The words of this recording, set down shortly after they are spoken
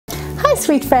Hi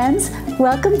sweet friends,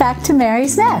 welcome back to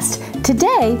Mary's Nest.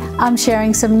 Today I'm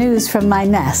sharing some news from my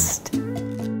nest.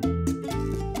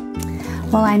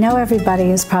 Well, I know everybody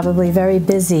is probably very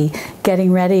busy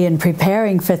getting ready and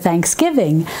preparing for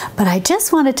Thanksgiving, but I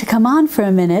just wanted to come on for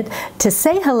a minute to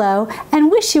say hello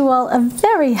and wish you all a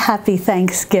very happy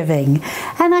Thanksgiving.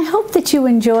 And I hope that you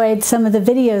enjoyed some of the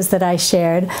videos that I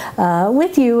shared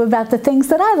with you about the things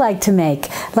that I like to make.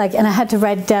 And I had to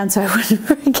write it down so I wouldn't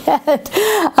forget.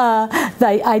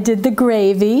 I did the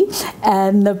gravy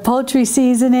and the poultry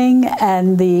seasoning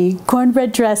and the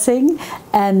cornbread dressing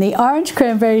and the orange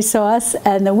cranberry sauce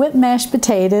and the whipped mashed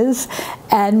potatoes,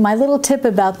 and my little tip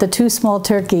about the 2 small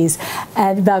turkeys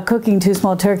and about cooking 2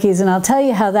 small turkeys. And I'll tell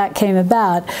you how that came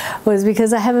about was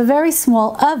because I have a very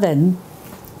small oven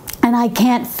and I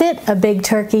can't fit a big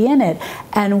turkey in it.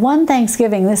 And one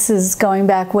Thanksgiving, this is going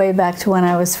back way back to when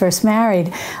I was first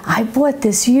married, I bought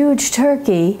this huge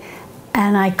turkey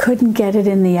and I couldn't get it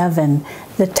in the oven.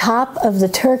 The top of the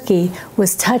turkey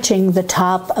was touching the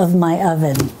top of my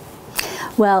oven.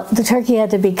 Well, the turkey had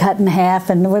to be cut in half,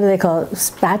 and what do they call it?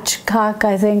 Spatchcock,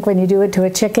 I think, when you do it to a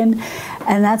chicken.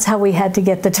 And that's how we had to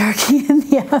get the turkey in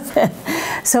the oven.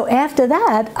 So after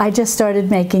that, I just started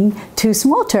making 2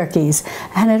 small turkeys.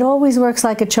 And it always works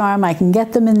like a charm. I can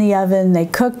get them in the oven. They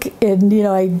cook in,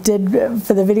 I did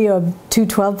for the video of 2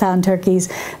 12-pound turkeys.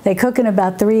 They cook in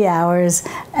about 3 hours,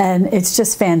 and it's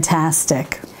just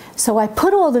fantastic. So I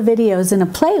put all the videos in a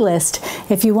playlist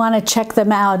if you want to check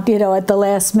them out, at the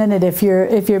last minute if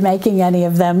you're making any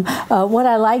of them. What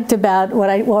I liked about what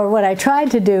I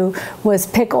tried to do was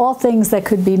pick all things that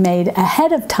could be made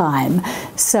ahead of time.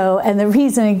 So, and the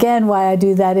reason again why I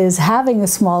do that is having a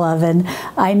small oven,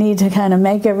 I need to kind of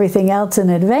make everything else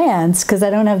in advance because I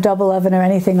don't have double oven or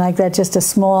anything like that, just a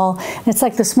small, it's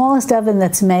like the smallest oven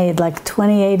that's made, like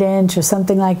 28-inch or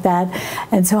something like that.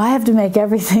 And so I have to make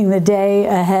everything the day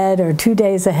ahead or 2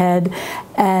 days ahead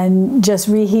and just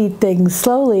reheat things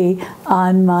slowly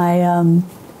on my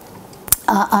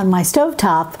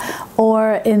stovetop.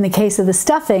 Or in the case of the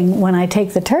stuffing, when I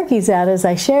take the turkeys out, as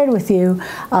I shared with you,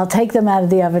 I'll take them out of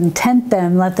the oven, tent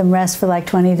them, let them rest for like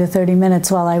 20 to 30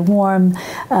 minutes while I warm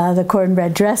the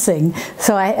cornbread dressing.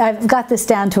 So I've got this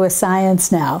down to a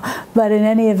science now. But in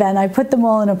any event, I put them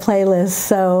all in a playlist,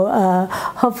 so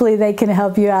hopefully they can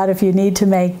help you out if you need to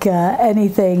make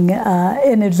anything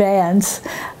in advance,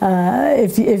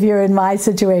 if you're in my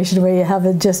situation where you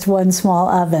have just one small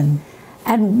oven.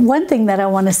 And one thing that I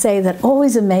want to say that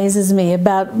always amazes me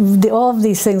about all of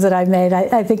these things that I've made,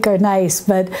 I think are nice,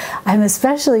 but I'm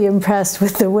especially impressed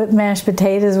with the whipped mashed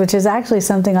potatoes, which is actually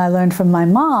something I learned from my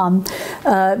mom,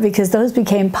 because those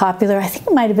became popular. I think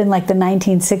it might have been like the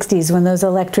 1960s when those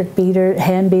electric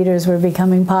hand beaters were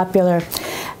becoming popular.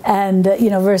 And,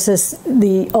 versus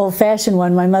the old-fashioned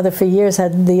one. My mother for years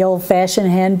had the old-fashioned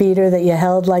hand beater that you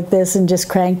held like this and just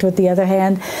cranked with the other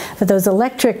hand. But those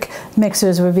electric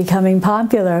mixers were becoming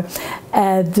popular.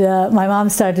 And my mom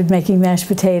started making mashed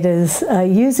potatoes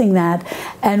using that.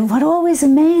 And what always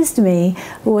amazed me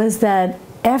was that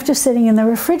after sitting in the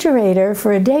refrigerator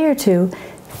for a day or 2,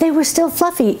 they were still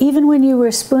fluffy, even when you were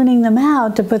spooning them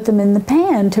out to put them in the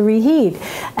pan to reheat.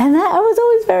 And I was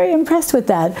always very impressed with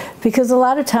that, because a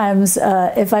lot of times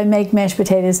if I make mashed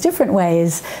potatoes different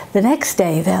ways, the next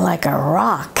day they're like a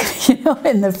rock,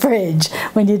 in the fridge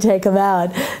when you take them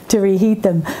out to reheat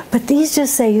them. But these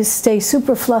just stay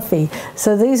super fluffy.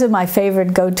 So these are my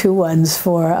favorite go-to ones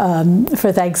for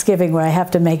Thanksgiving, where I have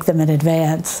to make them in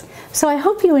advance. So I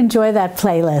hope you enjoy that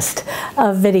playlist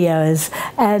of videos,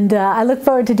 and I look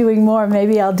forward to doing more.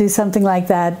 Maybe I'll do something like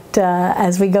that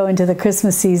as we go into the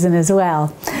Christmas season as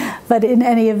well. But in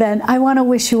any event, I want to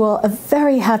wish you all a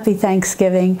very happy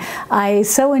Thanksgiving. I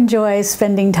so enjoy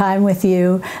spending time with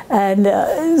you,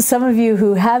 and some of you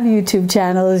who have YouTube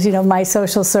channels, my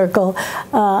social circle,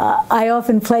 I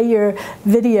often play your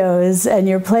videos and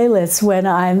your playlists when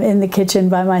I'm in the kitchen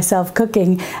by myself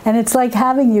cooking, and it's like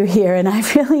having you here, and I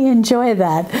really enjoy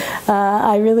that.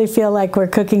 I really feel like we're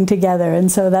cooking together, and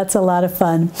so that's a lot of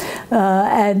fun.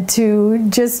 And to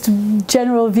just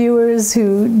general viewers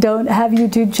who don't have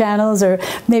YouTube channels, or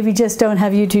maybe just don't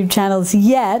have YouTube channels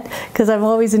yet, because I'm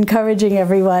always encouraging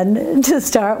everyone to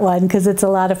start one because it's a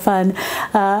lot of fun.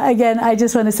 Again, I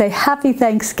just want to say happy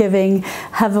Thanksgiving.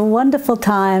 Have a wonderful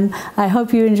time. I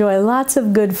hope you enjoy lots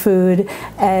of good food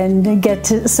and get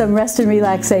to some rest and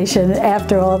relaxation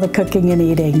after all the cooking and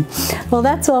eating. Well,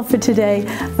 that's all for today,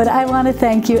 but I want to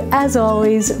thank you as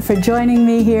always for joining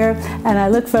me here, and I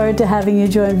look forward to having you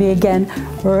join me again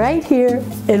right here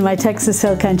in my Texas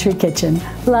Hill Country kitchen.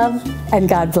 Love and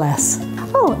God bless.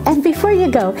 Oh, and before you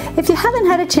go, if you haven't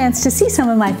had a chance to see some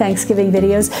of my Thanksgiving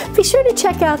videos, be sure to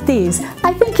check out these.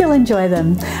 I think you'll enjoy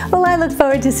them. Well, I look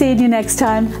forward to seeing you next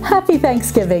time. Happy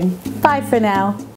Thanksgiving. Bye for now.